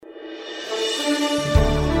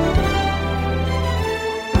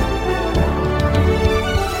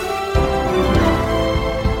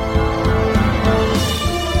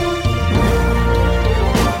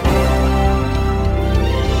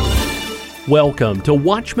Welcome to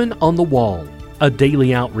Watchman on the Wall, a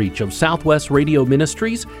daily outreach of Southwest Radio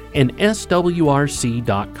Ministries and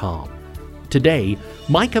SWRC.com. Today,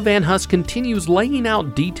 Micah Van Huss continues laying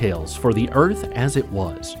out details for the earth as it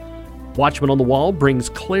was. Watchman on the Wall brings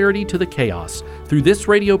clarity to the chaos through this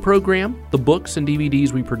radio program, the books and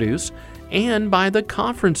DVDs we produce, and by the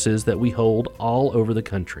conferences that we hold all over the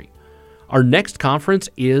country. Our next conference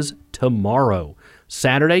is tomorrow,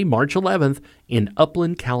 Saturday, March 11th, in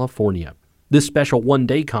Upland, California. This special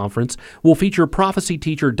one-day conference will feature prophecy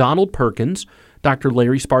teacher Donald Perkins, Dr.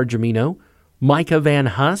 Larry Spargimino, Micah Van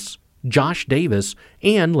Huss, Josh Davis,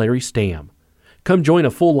 and Larry Stamm. Come join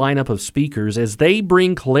a full lineup of speakers as they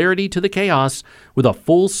bring clarity to the chaos with a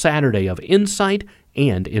full Saturday of insight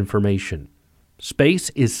and information. Space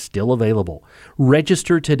is still available.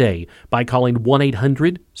 Register today by calling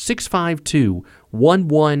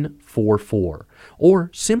 1-800-652-1144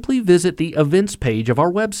 or simply visit the events page of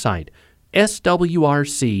our website,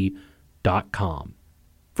 SWRC.com.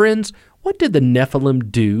 Friends, what did the Nephilim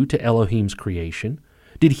do to Elohim's creation?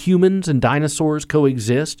 Did humans and dinosaurs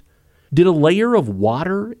coexist? Did a layer of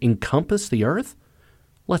water encompass the earth?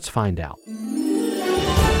 Let's find out.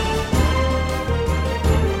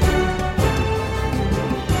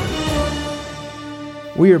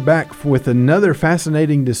 We are back with another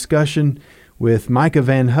fascinating discussion with Micah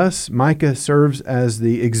Van Huss. Micah serves as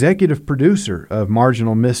the executive producer of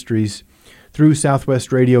Marginal Mysteries through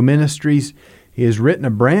Southwest Radio Ministries. He has written a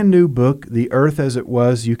brand new book, The Earth as It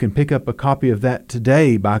Was. You can pick up a copy of that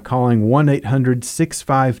today by calling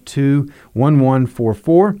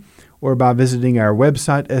 1-800-652-1144 or by visiting our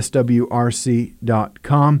website, swrc.com.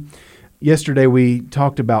 Yesterday we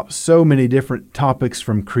talked about so many different topics,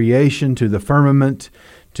 from creation to the firmament,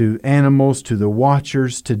 to animals, to the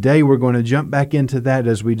watchers. Today we're going to jump back into that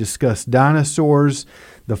as we discuss dinosaurs,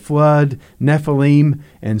 the flood, Nephilim,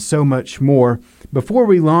 and so much more. Before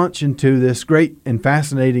we launch into this great and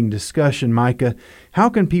fascinating discussion, Micah, how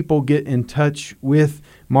can people get in touch with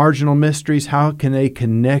Marginal Mysteries? How can they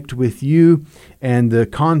connect with you and the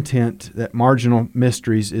content that Marginal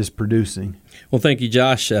Mysteries is producing? Well, thank you,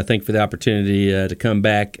 Josh. Thank you for the opportunity to come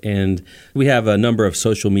back. And we have a number of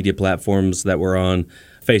social media platforms that we're on: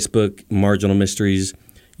 Facebook, Marginal Mysteries;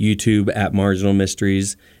 YouTube at Marginal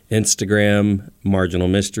Mysteries; Instagram, Marginal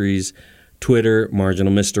Mysteries; Twitter,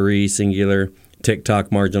 Marginal Mystery, singular;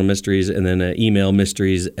 TikTok, Marginal Mysteries; and then email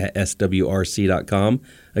mysteries@swrc.com.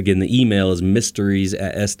 Again, the email is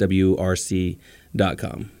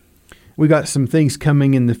mysteries@swrc.com. We got some things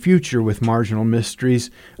coming in the future with Marginal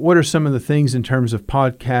Mysteries. What are some of the things in terms of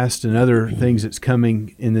podcast and other things that's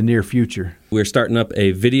coming in the near future? We're starting up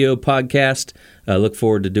a video podcast. Look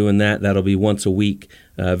forward to doing that. That'll be once a week,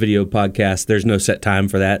 video podcast. There's no set time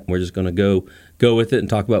for that. We're just going to go with it and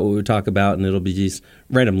talk about what we talk about, and it'll be just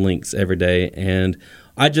random links every day. And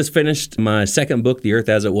I just finished my second book, The Earth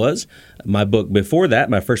as It Was. My book before that,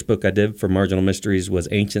 my first book I did for Marginal Mysteries, was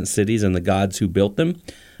Ancient Cities and the Gods Who Built Them.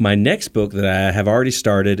 My next book that I have already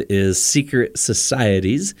started is Secret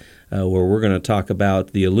Societies, where we're going to talk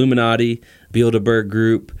about the Illuminati, Bilderberg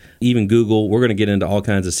Group, even Google. We're going to get into all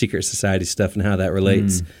kinds of secret society stuff and how that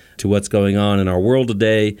relates to what's going on in our world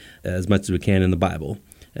today as much as we can in the Bible.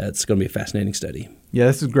 It's going to be a fascinating study. Yeah,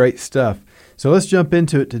 this is great stuff. So let's jump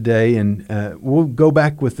into it today, and we'll go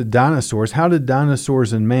back with the dinosaurs. How did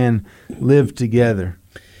dinosaurs and man live together?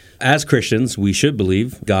 As Christians, we should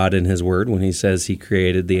believe God in His Word when He says He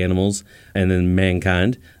created the animals and then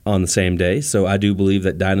mankind on the same day. So I do believe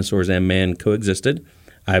that dinosaurs and man coexisted.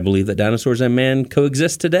 I believe that dinosaurs and man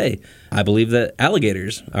coexist today. I believe that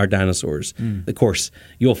alligators are dinosaurs. Of course,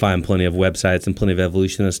 you'll find plenty of websites and plenty of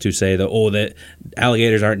evolutionists who say that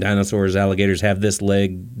alligators aren't dinosaurs. Alligators have this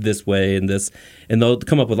leg this way and this. And they'll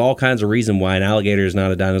come up with all kinds of reason why an alligator is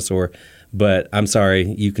not a dinosaur. But I'm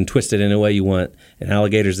sorry, you can twist it any way you want. An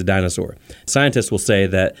alligator is a dinosaur. Scientists will say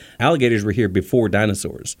that alligators were here before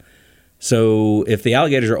dinosaurs. So if the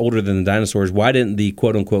alligators are older than the dinosaurs, why didn't the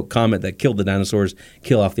quote-unquote comet that killed the dinosaurs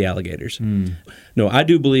kill off the alligators? No, I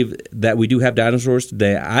do believe that we do have dinosaurs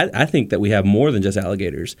today. I think that we have more than just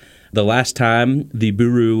alligators. The last time the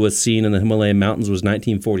Buru was seen in the Himalayan mountains was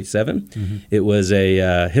 1947. It was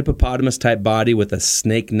a hippopotamus-type body with a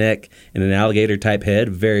snake neck and an alligator-type head,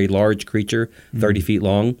 very large creature, 30 feet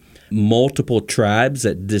long. Multiple tribes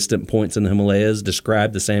at distant points in the Himalayas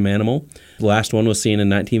describe the same animal. The last one was seen in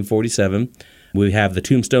 1947. We have the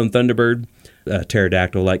Tombstone Thunderbird, a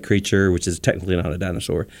pterodactyl-like creature, which is technically not a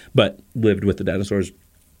dinosaur, but lived with the dinosaurs.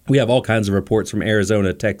 We have all kinds of reports from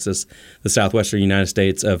Arizona, Texas, the southwestern United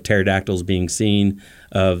States of pterodactyls being seen,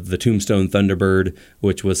 of the Tombstone Thunderbird,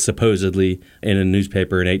 which was supposedly in a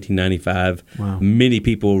newspaper in 1895. Wow. Many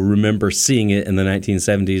people remember seeing it in the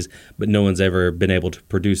 1970s, but no one's ever been able to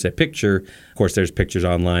produce a picture. Of course, there's pictures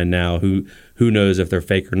online now. Who knows if they're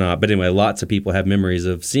fake or not? But anyway, lots of people have memories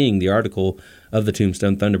of seeing the article of the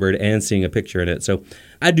Tombstone Thunderbird and seeing a picture in it. So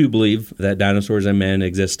I do believe that dinosaurs and man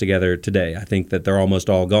exist together today. I think that they're almost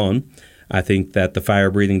all gone. I think that the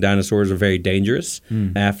fire-breathing dinosaurs are very dangerous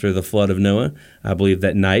after the flood of Noah. I believe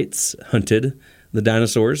that knights hunted the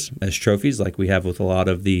dinosaurs as trophies, like we have with a lot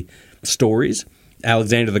of the stories.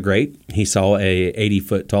 Alexander the Great, he saw a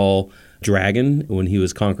 80-foot-tall dragon when he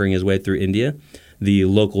was conquering his way through India. The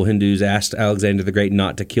local Hindus asked Alexander the Great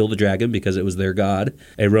not to kill the dragon because it was their god.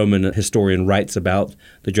 A Roman historian writes about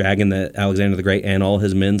the dragon that Alexander the Great and all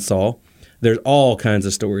his men saw. There's all kinds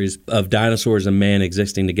of stories of dinosaurs and man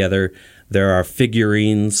existing together. There are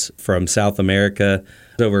figurines from South America,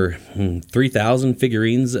 over 3,000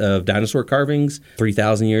 figurines of dinosaur carvings,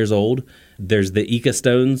 3,000 years old. There's the Ica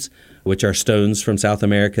stones, which are stones from South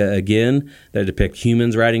America again that depict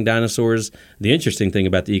humans riding dinosaurs. The interesting thing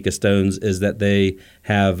about the Ica stones is that they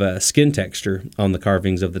have skin texture on the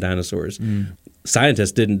carvings of the dinosaurs.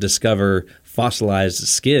 Scientists didn't discover fossilized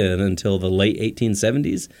skin until the late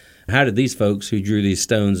 1870s. How did these folks who drew these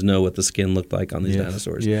stones know what the skin looked like on these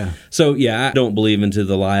dinosaurs? Yeah. So, I don't believe into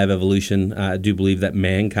the lie of evolution. I do believe that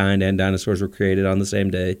mankind and dinosaurs were created on the same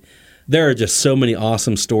day. There are just so many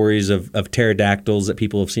awesome stories of pterodactyls that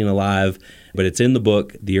people have seen alive, but it's in the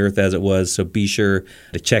book, The Earth as It Was, so be sure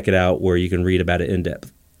to check it out where you can read about it in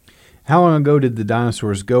depth. How long ago did the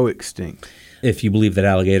dinosaurs go extinct? If you believe that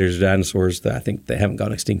alligators are dinosaurs, I think they haven't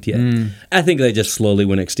gone extinct yet. I think they just slowly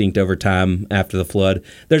went extinct over time after the flood.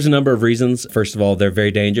 There's a number of reasons. First of all, they're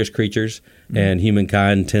very dangerous creatures, and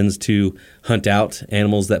humankind tends to hunt out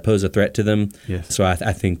animals that pose a threat to them. Yes. So I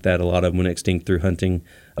think that a lot of them went extinct through hunting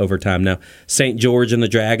over time. Now, St. George and the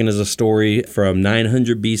Dragon is a story from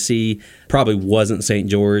 900 BC. Probably wasn't St.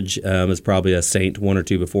 George. It's probably a saint, one or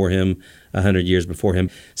two before him, 100 years before him.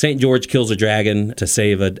 St. George kills a dragon to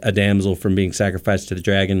save a damsel from being sacrificed to the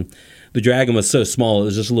dragon. The dragon was so small, it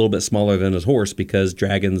was just a little bit smaller than his horse because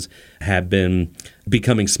dragons have been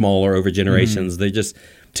becoming smaller over generations. They just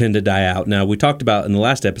tend to die out. Now, we talked about in the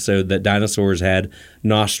last episode that dinosaurs had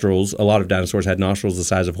nostrils. A lot of dinosaurs had nostrils the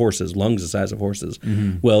size of horses, lungs the size of horses.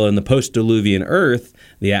 Well, in the post-Diluvian Earth,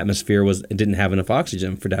 the atmosphere didn't have enough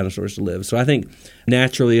oxygen for dinosaurs to live. So I think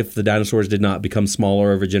naturally, if the dinosaurs did not become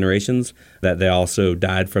smaller over generations, that they also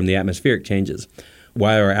died from the atmospheric changes.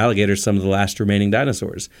 Why are alligators some of the last remaining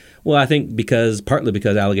dinosaurs? Well, I think partly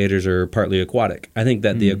because alligators are partly aquatic. I think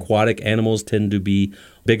that the aquatic animals tend to be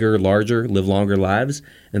bigger, larger, live longer lives.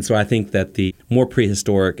 And so I think that the more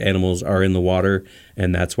prehistoric animals are in the water,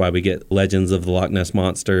 and that's why we get legends of the Loch Ness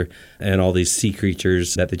Monster and all these sea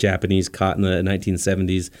creatures that the Japanese caught in the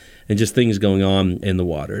 1970s and just things going on in the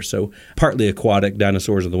water. So partly aquatic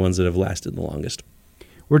dinosaurs are the ones that have lasted the longest.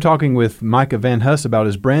 We're talking with Micah Van Huss about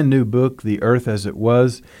his brand new book, The Earth as It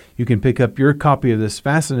Was. You can pick up your copy of this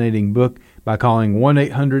fascinating book by calling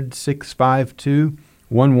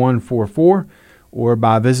 1-800-652-1144 or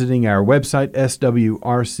by visiting our website, swrc.com.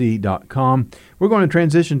 We're going to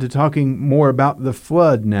transition to talking more about the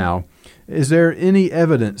flood now. Is there any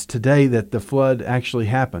evidence today that the flood actually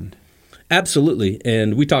happened? Absolutely.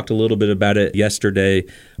 And we talked a little bit about it yesterday,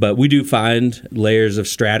 but we do find layers of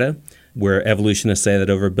strata where evolutionists say that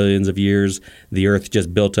over billions of years, the Earth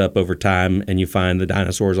just built up over time, and you find the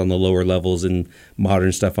dinosaurs on the lower levels and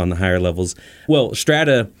modern stuff on the higher levels. Well,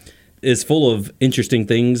 strata is full of interesting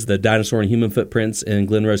things. The dinosaur and human footprints in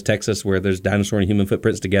Glen Rose, Texas, where there's dinosaur and human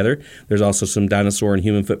footprints together. There's also some dinosaur and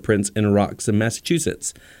human footprints in rocks in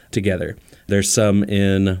Massachusetts together. There's some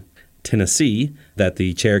in Tennessee that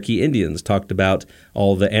the Cherokee Indians talked about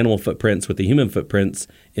all the animal footprints with the human footprints,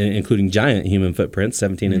 including giant human footprints,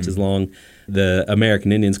 17 inches long. The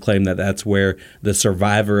American Indians claim that that's where the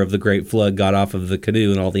survivor of the Great Flood got off of the canoe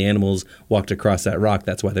and all the animals walked across that rock.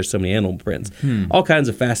 That's why there's so many animal prints. All kinds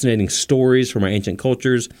of fascinating stories from our ancient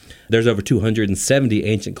cultures. There's over 270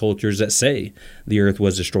 ancient cultures that say the Earth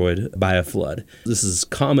was destroyed by a flood. This is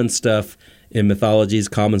common stuff in mythologies,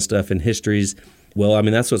 common stuff in histories. Well, I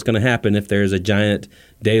mean, that's what's going to happen if there's a giant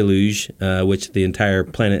deluge, which the entire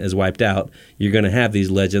planet is wiped out. You're going to have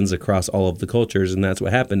these legends across all of the cultures, and that's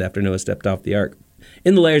what happened after Noah stepped off the ark.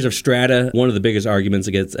 In the layers of strata, one of the biggest arguments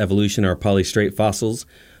against evolution are polystrate fossils.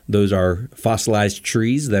 Those are fossilized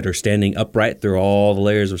trees that are standing upright through all the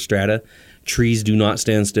layers of strata. Trees do not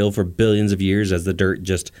stand still for billions of years as the dirt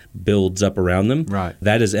just builds up around them. Right.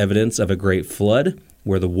 That is evidence of a great flood.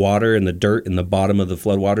 where the water and the dirt in the bottom of the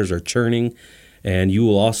floodwaters are churning. And you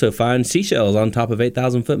will also find seashells on top of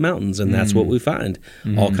 8,000-foot mountains, and that's what we find.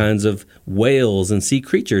 All kinds of whales and sea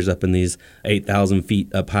creatures up in these 8,000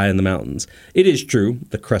 feet up high in the mountains. It is true,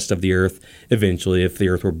 the crust of the earth, eventually, if the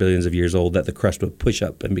earth were billions of years old, that the crust would push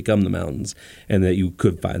up and become the mountains, and that you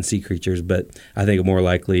could find sea creatures. But I think a more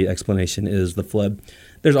likely explanation is the flood.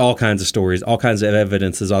 There's all kinds of stories, all kinds of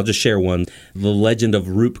evidences. I'll just share one. The legend of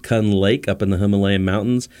Rupkund Lake up in the Himalayan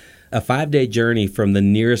mountains. A 5-day journey from the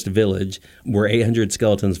nearest village were 800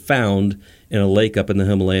 skeletons found in a lake up in the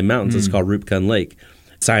Himalayan mountains. It's called Rupkund Lake.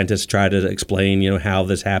 Scientists try to explain, how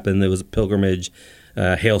this happened. There was a pilgrimage.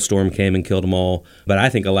 A hailstorm came and killed them all. But I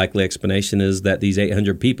think a likely explanation is that these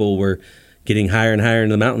 800 people were getting higher and higher in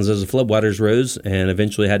the mountains as the floodwaters rose and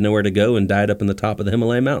eventually had nowhere to go and died up in the top of the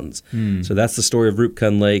Himalayan mountains. So that's the story of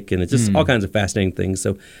Rupkund Lake, and it's just all kinds of fascinating things.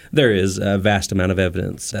 So there is a vast amount of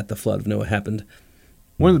evidence that the flood of Noah happened.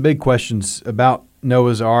 One of the big questions about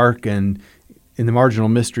Noah's Ark and in the marginal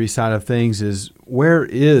mystery side of things is, where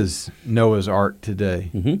is Noah's Ark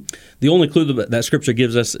today? The only clue that Scripture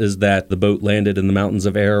gives us is that the boat landed in the mountains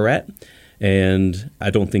of Ararat, and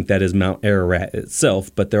I don't think that is Mount Ararat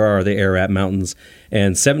itself, but there are the Ararat Mountains.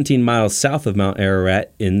 And 17 miles south of Mount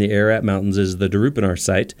Ararat, in the Ararat Mountains, is the Darupanar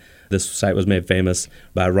site. This site was made famous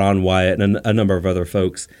by Ron Wyatt and a number of other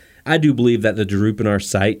folks. I do believe that the Darupanar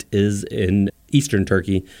site is in eastern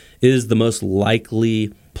Turkey, is the most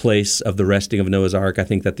likely place of the resting of Noah's Ark. I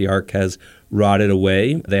think that the Ark has rotted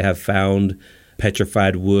away. They have found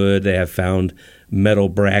petrified wood. They have found metal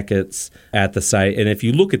brackets at the site. And if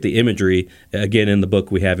you look at the imagery, again, in the book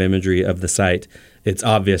we have imagery of the site, it's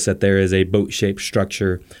obvious that there is a boat-shaped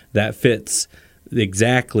structure that fits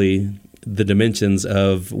exactly the dimensions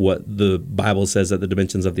of what the Bible says that the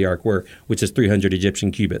dimensions of the ark were, which is 300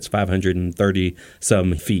 Egyptian cubits, 530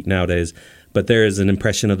 some feet nowadays. But there is an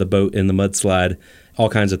impression of the boat in the mudslide. All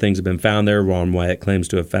kinds of things have been found there. Ron Wyatt claims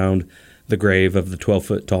to have found the grave of the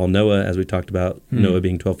 12-foot tall Noah, as we talked about Noah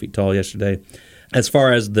being 12 feet tall yesterday. As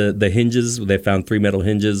far as the hinges, they found 3 metal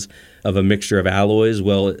hinges of a mixture of alloys.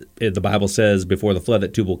 Well, the Bible says before the flood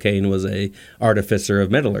that Tubal-Cain was a artificer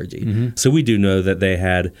of metallurgy. So we do know that they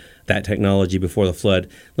had that technology before the flood.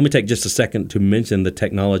 Let me take just a second to mention the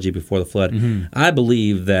technology before the flood. I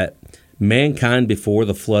believe that mankind before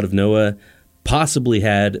the flood of Noah possibly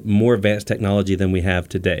had more advanced technology than we have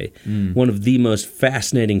today. One of the most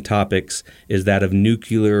fascinating topics is that of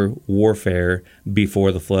nuclear warfare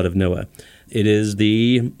before the flood of Noah. It is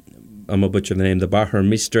I'm going to butcher the name, the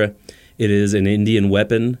Brahmastra. It is an Indian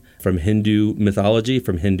weapon from Hindu mythology,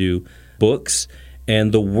 from Hindu books.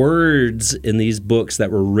 And the words in these books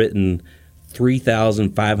that were written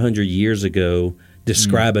 3,500 years ago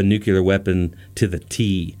describe a nuclear weapon to the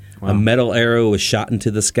T. Wow. A metal arrow was shot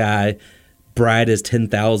into the sky, bright as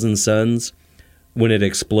 10,000 suns. When it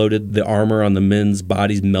exploded, the armor on the men's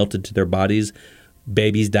bodies melted to their bodies.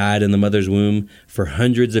 Babies died in the mother's womb. For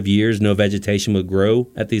hundreds of years, no vegetation would grow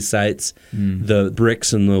at these sites. The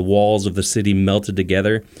bricks and the walls of the city melted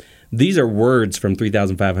together. These are words from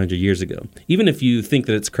 3,500 years ago. Even if you think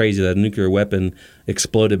that it's crazy that a nuclear weapon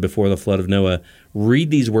exploded before the flood of Noah,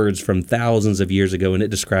 read these words from thousands of years ago, and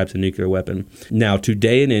it describes a nuclear weapon. Now,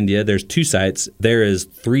 today in India, there's 2 sites. There is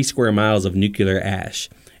 3 square miles of nuclear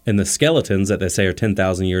ash. And the skeletons that they say are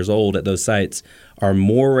 10,000 years old at those sites are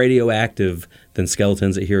more radioactive than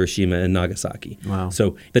skeletons at Hiroshima and Nagasaki. Wow.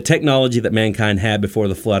 So the technology that mankind had before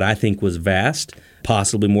the flood, I think, was vast,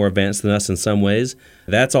 possibly more advanced than us in some ways.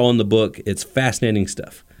 That's all in the book. It's fascinating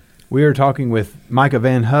stuff. We are talking with Micah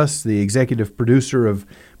Van Huss, the executive producer of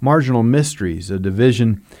Marginal Mysteries, a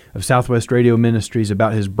division of Southwest Radio Ministries,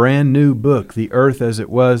 about his brand new book, The Earth as It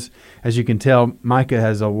Was. As you can tell, Micah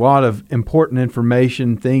has a lot of important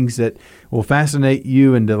information, things that will fascinate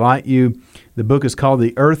you and delight you. The book is called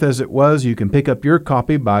The Earth as It Was. You can pick up your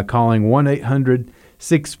copy by calling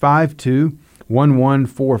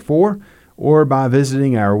 1-800-652-1144 or by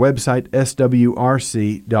visiting our website,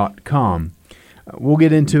 swrc.com. We'll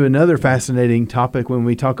get into another fascinating topic when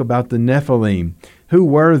we talk about the Nephilim. Who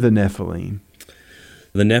were the Nephilim?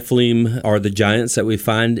 The Nephilim are the giants that we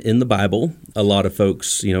find in the Bible. A lot of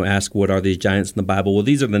folks, ask, what are these giants in the Bible? Well,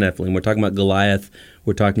 these are the Nephilim. We're talking about Goliath.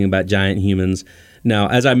 We're talking about giant humans. Now,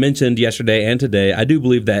 as I mentioned yesterday and today, I do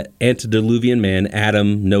believe that antediluvian man,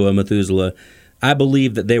 Adam, Noah, Methuselah, I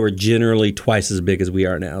believe that they were generally twice as big as we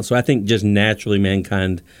are now. So I think just naturally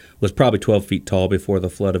mankind was probably 12 feet tall before the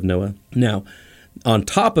flood of Noah. Now, on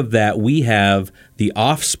top of that, we have the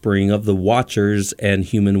offspring of the Watchers and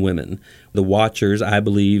human women. The Watchers, I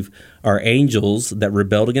believe, are angels that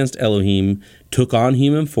rebelled against Elohim, took on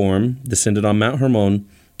human form, descended on Mount Hermon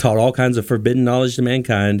taught all kinds of forbidden knowledge to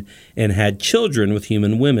mankind, and had children with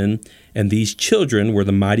human women. And these children were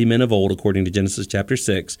the mighty men of old, according to Genesis chapter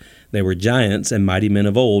 6. They were giants and mighty men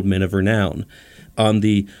of old, men of renown. On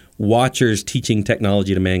the Watchers teaching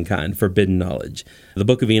technology to mankind, forbidden knowledge. The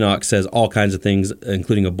book of Enoch says all kinds of things,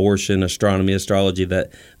 including abortion, astronomy, astrology,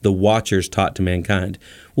 that the Watchers taught to mankind.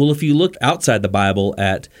 Well, if you look outside the Bible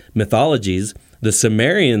at mythologies, the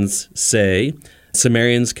Sumerians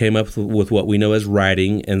came up with what we know as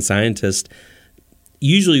writing, and scientists.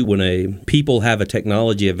 Usually when a people have a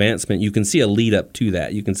technology advancement, you can see a lead up to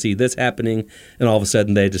that. You can see this happening, and all of a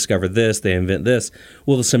sudden they discover this, they invent this.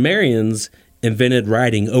 Well, the Sumerians invented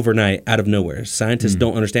writing overnight out of nowhere. Scientists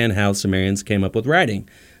don't understand how Sumerians came up with writing.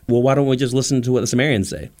 Well, why don't we just listen to what the Sumerians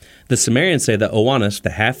say? The Sumerians say that Oannes,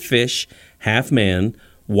 the half fish, half man,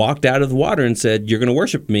 walked out of the water and said, "You're going to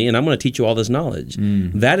worship me, and I'm going to teach you all this knowledge."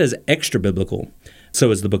 That is extra biblical.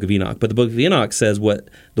 So is the book of Enoch. But the book of Enoch says what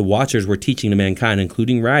the Watchers were teaching to mankind,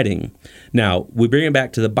 including writing. Now, we bring it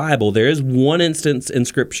back to the Bible. There is one instance in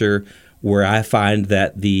Scripture where I find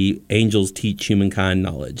that the angels teach humankind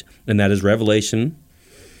knowledge, and that is Revelation.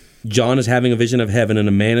 John is having a vision of heaven, and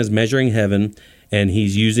a man is measuring heaven, and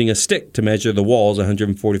he's using a stick to measure the walls,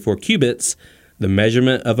 144 cubits, the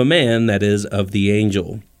measurement of a man, that is, of the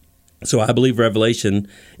angel. So I believe Revelation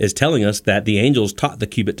is telling us that the angels taught the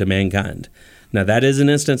cubit to mankind. Now, that is an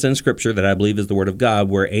instance in Scripture that I believe is the Word of God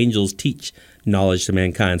where angels teach knowledge to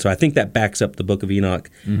mankind. So I think that backs up the book of Enoch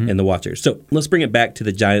and the Watchers. So let's bring it back to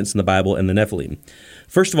the giants in the Bible and the Nephilim.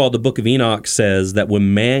 First of all, the book of Enoch says that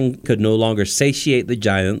when man could no longer satiate the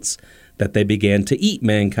giants, that they began to eat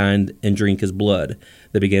mankind and drink his blood.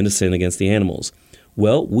 They began to sin against the animals.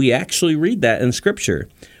 Well, we actually read that in Scripture.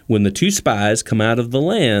 When the two spies come out of the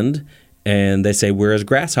land and they say, "We're as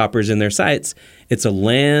grasshoppers in their sights," it's a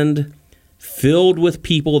land filled with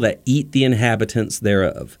people that eat the inhabitants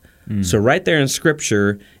thereof. So right there in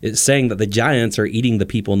Scripture, it's saying that the giants are eating the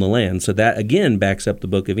people in the land. So that, again, backs up the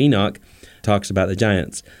book of Enoch, talks about the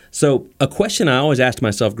giants. So a question I always asked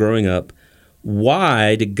myself growing up,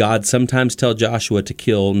 why did God sometimes tell Joshua to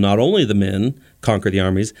kill not only the men, conquer the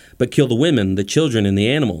armies, but kill the women, the children, and the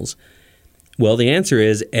animals? Well, the answer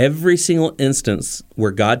is every single instance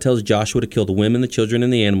where God tells Joshua to kill the women, the children,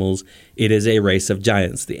 and the animals, it is a race of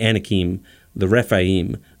giants, the Anakim, the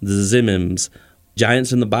Rephaim, the Zimims,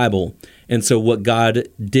 giants in the Bible. And so what God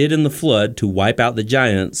did in the flood to wipe out the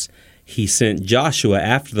giants, he sent Joshua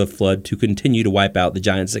after the flood to continue to wipe out the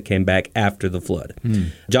giants that came back after the flood.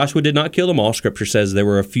 Joshua did not kill them all. Scripture says there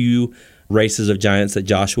were a few races of giants that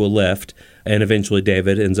Joshua left, and eventually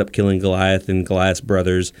David ends up killing Goliath and Goliath's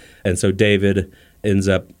brothers. And so David ends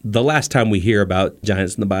up, the last time we hear about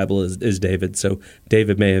giants in the Bible is David. So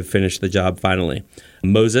David may have finished the job finally.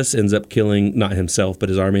 Moses ends up killing, not himself, but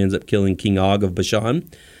his army ends up killing King Og of Bashan.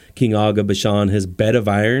 King Og of Bashan, his bed of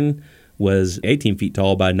iron was 18 feet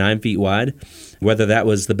tall by 9 feet wide. Whether that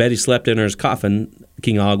was the bed he slept in or his coffin,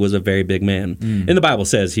 King Og was a very big man. And the Bible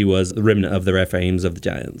says he was the remnant of the Rephaims of the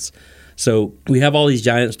giants. So we have all these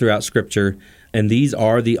giants throughout Scripture, and these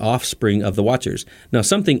are the offspring of the Watchers. Now,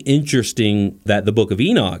 something interesting that the book of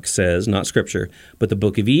Enoch says, not Scripture, but the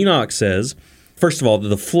book of Enoch says, first of all, that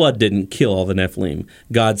the flood didn't kill all the Nephilim.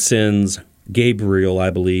 God sends Gabriel,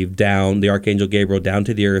 I believe, down, the archangel Gabriel, down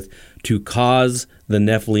to the earth to cause the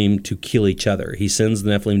Nephilim to kill each other. He sends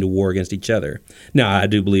the Nephilim to war against each other. Now, I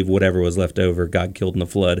do believe whatever was left over, God killed in the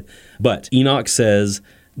flood. But Enoch says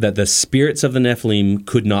that the spirits of the Nephilim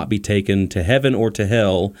could not be taken to heaven or to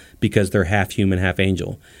hell because they're half human, half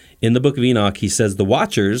angel. In the book of Enoch, he says the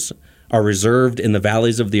Watchers are reserved in the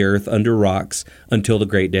valleys of the earth under rocks until the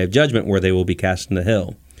great day of judgment, where they will be cast into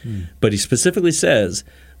hell. But he specifically says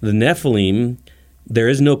the Nephilim, there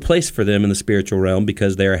is no place for them in the spiritual realm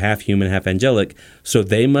because they are half human, half angelic, so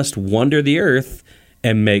they must wander the earth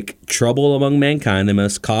and make trouble among mankind. They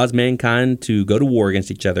must cause mankind to go to war against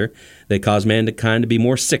each other. They cause mankind to be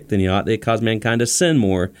more sick than he ought. They cause mankind to sin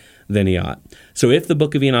more than he ought. So if the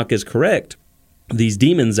book of Enoch is correct, these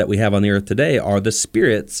demons that we have on the earth today are the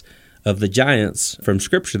spirits of the giants from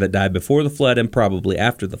Scripture that died before the flood and probably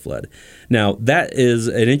after the flood. Now, that is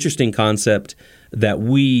an interesting concept that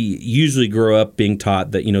we usually grow up being taught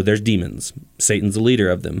that, there's demons. Satan's the leader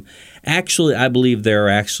of them. Actually, I believe there are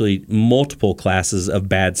actually multiple classes of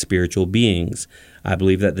bad spiritual beings. I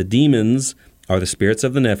believe that the demons are the spirits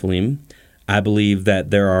of the Nephilim. I believe that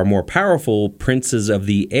there are more powerful princes of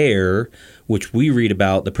the air, which we read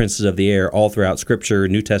about the princes of the air all throughout Scripture,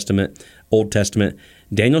 New Testament, Old Testament.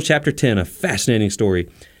 Daniel chapter 10, a fascinating story.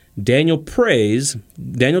 Daniel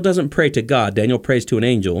doesn't pray to God. Daniel prays to an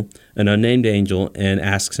angel, an unnamed angel, and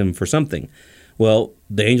asks him for something. Well,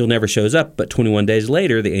 the angel never shows up, but 21 days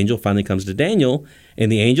later, the angel finally comes to Daniel,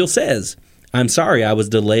 and the angel says, I'm sorry, I was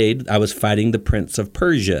delayed. I was fighting the prince of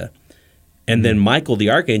Persia. And then Michael, the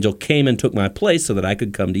archangel, came and took my place so that I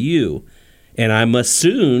could come to you. And I must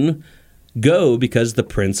soon go because the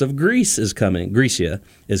prince of Grecia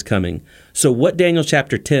is coming. So what Daniel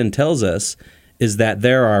chapter 10 tells us is that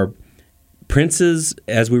there are princes,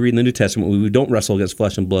 as we read in the New Testament, we don't wrestle against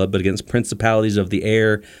flesh and blood, but against principalities of the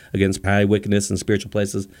air, against high wickedness in spiritual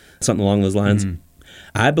places, something along those lines.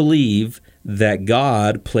 I believe that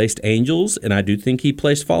God placed angels, and I do think he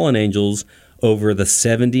placed fallen angels over the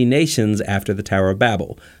 70 nations after the Tower of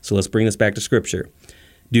Babel. So let's bring this back to Scripture.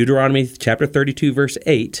 Deuteronomy chapter 32, verse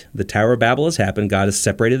 8, the Tower of Babel has happened. God has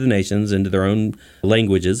separated the nations into their own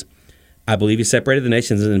languages. I believe he separated the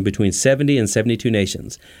nations in between 70 and 72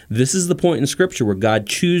 nations. This is the point in Scripture where God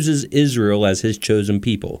chooses Israel as his chosen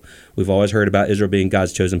people. We've always heard about Israel being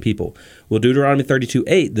God's chosen people. Well, Deuteronomy 32,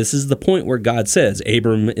 8, this is the point where God says,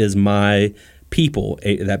 Abram is my people.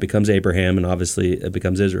 That becomes Abraham, and obviously it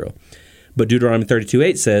becomes Israel. But Deuteronomy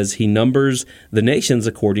 32:8 says he numbers the nations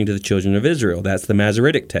according to the children of Israel. That's the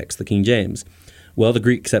Masoretic text, the King James. Well, the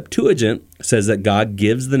Greek Septuagint says that God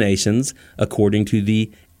gives the nations according to the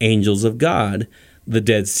angels of God. The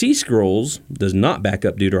Dead Sea Scrolls does not back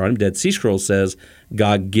up Deuteronomy. Dead Sea Scrolls says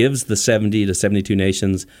God gives the 70 to 72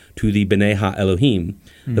 nations to the B'nai HaElohim.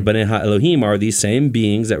 The B'nai HaElohim are these same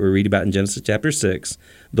beings that we read about in Genesis chapter 6,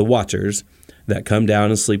 the Watchers, that come down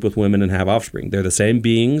and sleep with women and have offspring. They're the same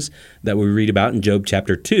beings that we read about in Job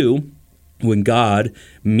chapter 2 when God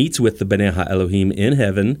meets with the B'nai HaElohim in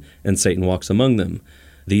heaven and Satan walks among them.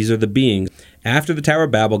 These are the beings. After the Tower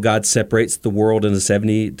of Babel, God separates the world into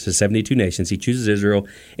 70 to 72 nations. He chooses Israel,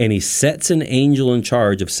 and he sets an angel in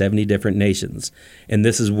charge of 70 different nations. And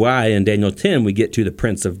this is why in Daniel 10 we get to the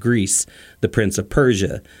prince of Greece, the prince of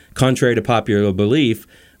Persia. Contrary to popular belief,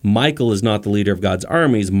 Michael is not the leader of God's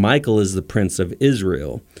armies. Michael is the prince of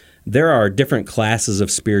Israel. There are different classes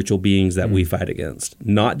of spiritual beings that we fight against,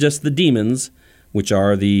 not just the demons, which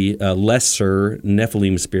are the lesser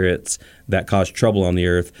Nephilim spirits that cause trouble on the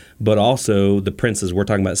earth, but also the princes. We're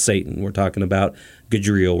talking about Satan. We're talking about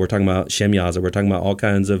Gadriel. We're talking about Shemyaza. We're talking about all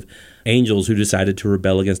kinds of angels who decided to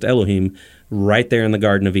rebel against Elohim right there in the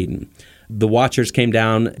Garden of Eden. The Watchers came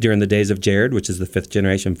down during the days of Jared, which is the 5th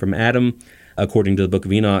generation from Adam, according to the book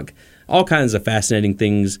of Enoch. All kinds of fascinating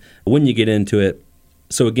things when you get into it.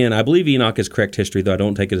 So again, I believe Enoch is correct history, though I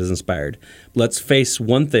don't take it as inspired. Let's face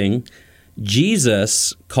one thing.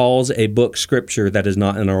 Jesus calls a book Scripture that is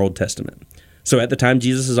not in our Old Testament. So at the time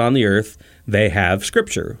Jesus is on the earth, they have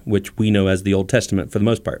Scripture, which we know as the Old Testament for the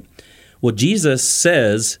most part. Well, Jesus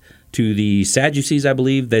says to the Sadducees, I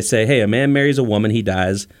believe, they say, hey, a man marries a woman, he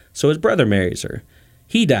dies, so his brother marries her.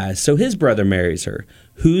 He dies, so his brother marries her.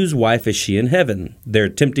 Whose wife is she in heaven? They're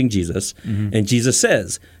tempting Jesus. And Jesus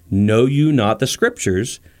says, know you not the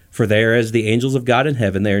Scriptures, for they are as the angels of God in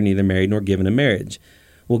heaven, they are neither married nor given in marriage.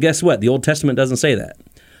 Well, guess what? The Old Testament doesn't say that.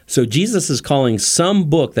 So Jesus is calling some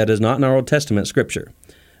book that is not in our Old Testament Scripture.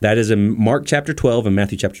 That is in Mark chapter 12 and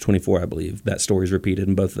Matthew chapter 24, I believe. That story is repeated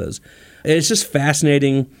in both of those. It's just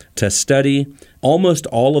fascinating to study. Almost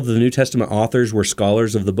all of the New Testament authors were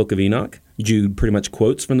scholars of the book of Enoch. Jude pretty much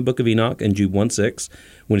quotes from the book of Enoch in Jude 1:6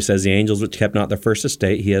 when he says, the angels which kept not their first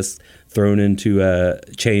estate, he has thrown into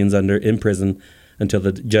chains in prison until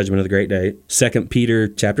the judgment of the great day. 2 Peter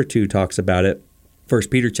chapter 2 talks about it. 1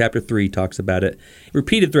 Peter chapter 3 talks about it.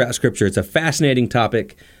 Repeated throughout Scripture. It's a fascinating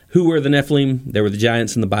topic. Who were the Nephilim? They were the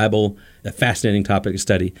giants in the Bible. A fascinating topic to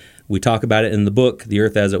study. We talk about it in the book, The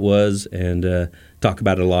Earth as It Was, and talk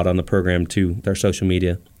about it a lot on the program, too, with our social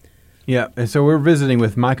media. Yeah, and so we're visiting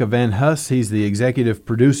with Micah Van Huss. He's the executive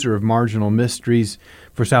producer of Marginal Mysteries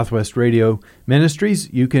for Southwest Radio Ministries.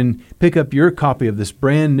 You can pick up your copy of this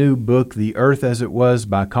brand new book, The Earth as It Was,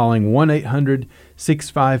 by calling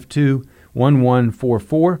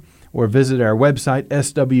 1-800-652-1144 or visit our website,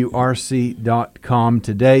 swrc.com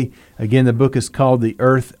today. Again, the book is called The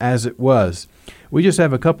Earth as It Was. We just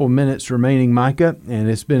have a couple minutes remaining, Micah, and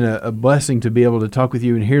it's been a blessing to be able to talk with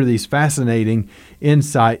you and hear these fascinating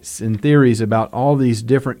insights and theories about all these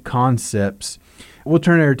different concepts. We'll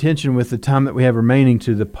turn our attention with the time that we have remaining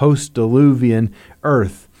to the post-diluvian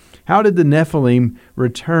earth. How did the Nephilim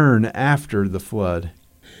return after the flood?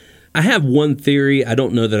 I have one theory. I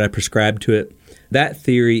don't know that I prescribe to it. That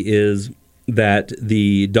theory is that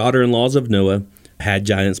the daughter-in-laws of Noah had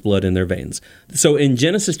giant's blood in their veins. So in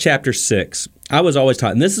Genesis chapter 6, I was always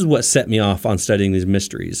taught, and this is what set me off on studying these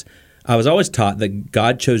mysteries, I was always taught that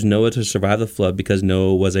God chose Noah to survive the flood because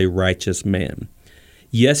Noah was a righteous man.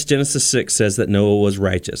 Yes, Genesis 6 says that Noah was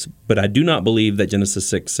righteous, but I do not believe that Genesis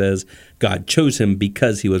 6 says God chose him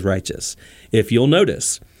because he was righteous. If you'll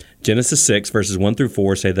notice, Genesis 6, verses 1 through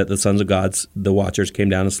 4 say that the sons of God, the watchers, came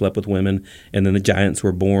down and slept with women, and then the giants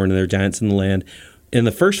were born, and there were giants in the land. In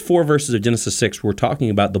the first 4 verses of Genesis 6, we're talking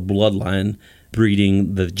about the bloodline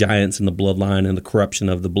breeding the giants in the bloodline and the corruption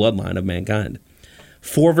of the bloodline of mankind.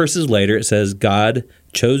 4 verses later, it says, God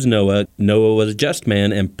chose Noah. Noah was a just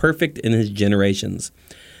man and perfect in his generations.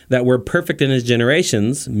 That word perfect in his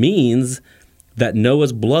generations means that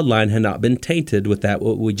Noah's bloodline had not been tainted with that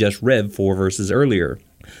what we just read 4 verses earlier.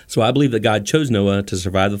 So I believe that God chose Noah to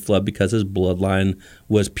survive the flood because his bloodline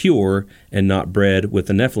was pure and not bred with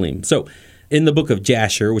the Nephilim. So in the book of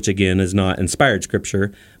Jasher, which again is not inspired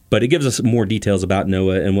scripture, but it gives us more details about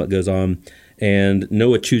Noah and what goes on. And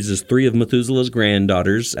Noah chooses 3 of Methuselah's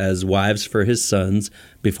granddaughters as wives for his sons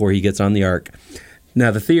before he gets on the ark.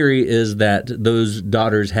 Now, the theory is that those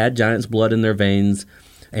daughters had giant's blood in their veins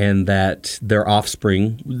and that their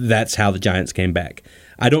offspring, that's how the giants came back.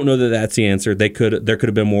 I don't know that that's the answer. There could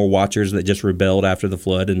have been more watchers that just rebelled after the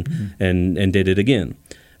flood and did it again.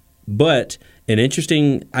 But an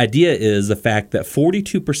interesting idea is the fact that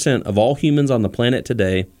 42% of all humans on the planet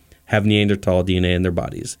today have Neanderthal DNA in their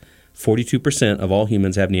bodies. 42% of all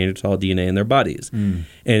humans have Neanderthal DNA in their bodies. And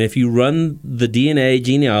if you run the DNA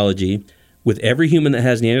genealogy with every human that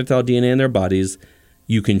has Neanderthal DNA in their bodies,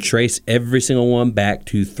 you can trace every single one back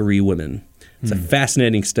to 3 women. It's a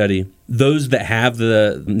fascinating study. Those that have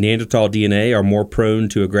the Neanderthal DNA are more prone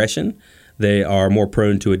to aggression. They are more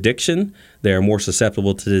prone to addiction. They are more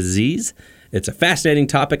susceptible to disease. It's a fascinating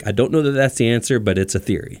topic. I don't know that that's the answer, but it's a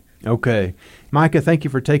theory. Okay. Micah, thank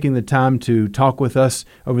you for taking the time to talk with us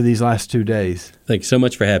over these last 2 days. Thank you so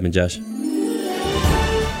much for having me, Josh.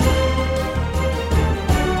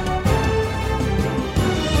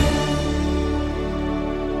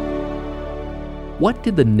 What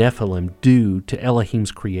did the Nephilim do to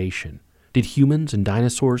Elohim's creation? Did humans and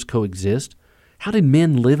dinosaurs coexist? How did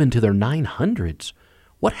men live into their 900s?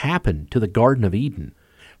 What happened to the Garden of Eden?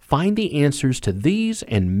 Find the answers to these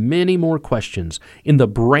and many more questions in the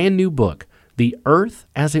brand new book, The Earth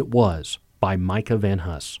as It Was, by Micah Van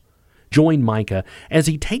Huss. Join Micah as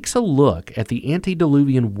he takes a look at the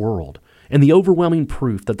antediluvian world and the overwhelming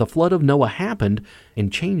proof that the flood of Noah happened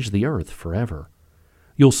and changed the earth forever.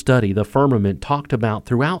 You'll study the firmament talked about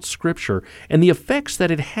throughout Scripture and the effects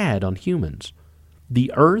that it had on humans.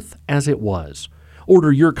 The Earth as It Was.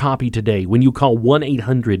 Order your copy today when you call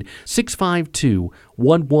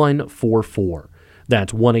 1-800-652-1144.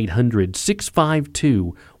 That's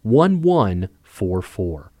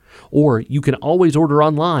 1-800-652-1144. Or you can always order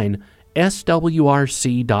online,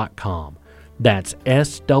 swrc.com. That's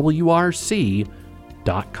swrc.com.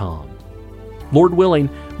 Lord willing,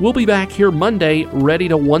 we'll be back here Monday ready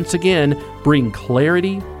to once again bring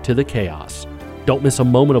clarity to the chaos. Don't miss a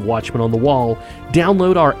moment of Watchmen on the Wall.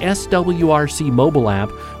 Download our SWRC mobile app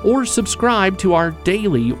or subscribe to our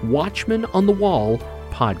daily Watchmen on the Wall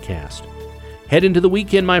podcast. Head into the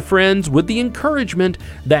weekend, my friends, with the encouragement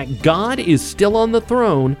that God is still on the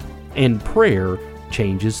throne and prayer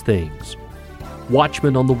changes things.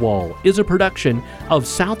 Watchmen on the Wall is a production of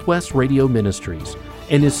Southwest Radio Ministries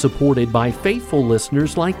and is supported by faithful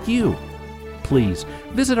listeners like you. Please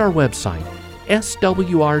visit our website,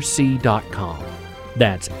 swrc.com.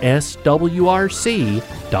 That's swrc.com.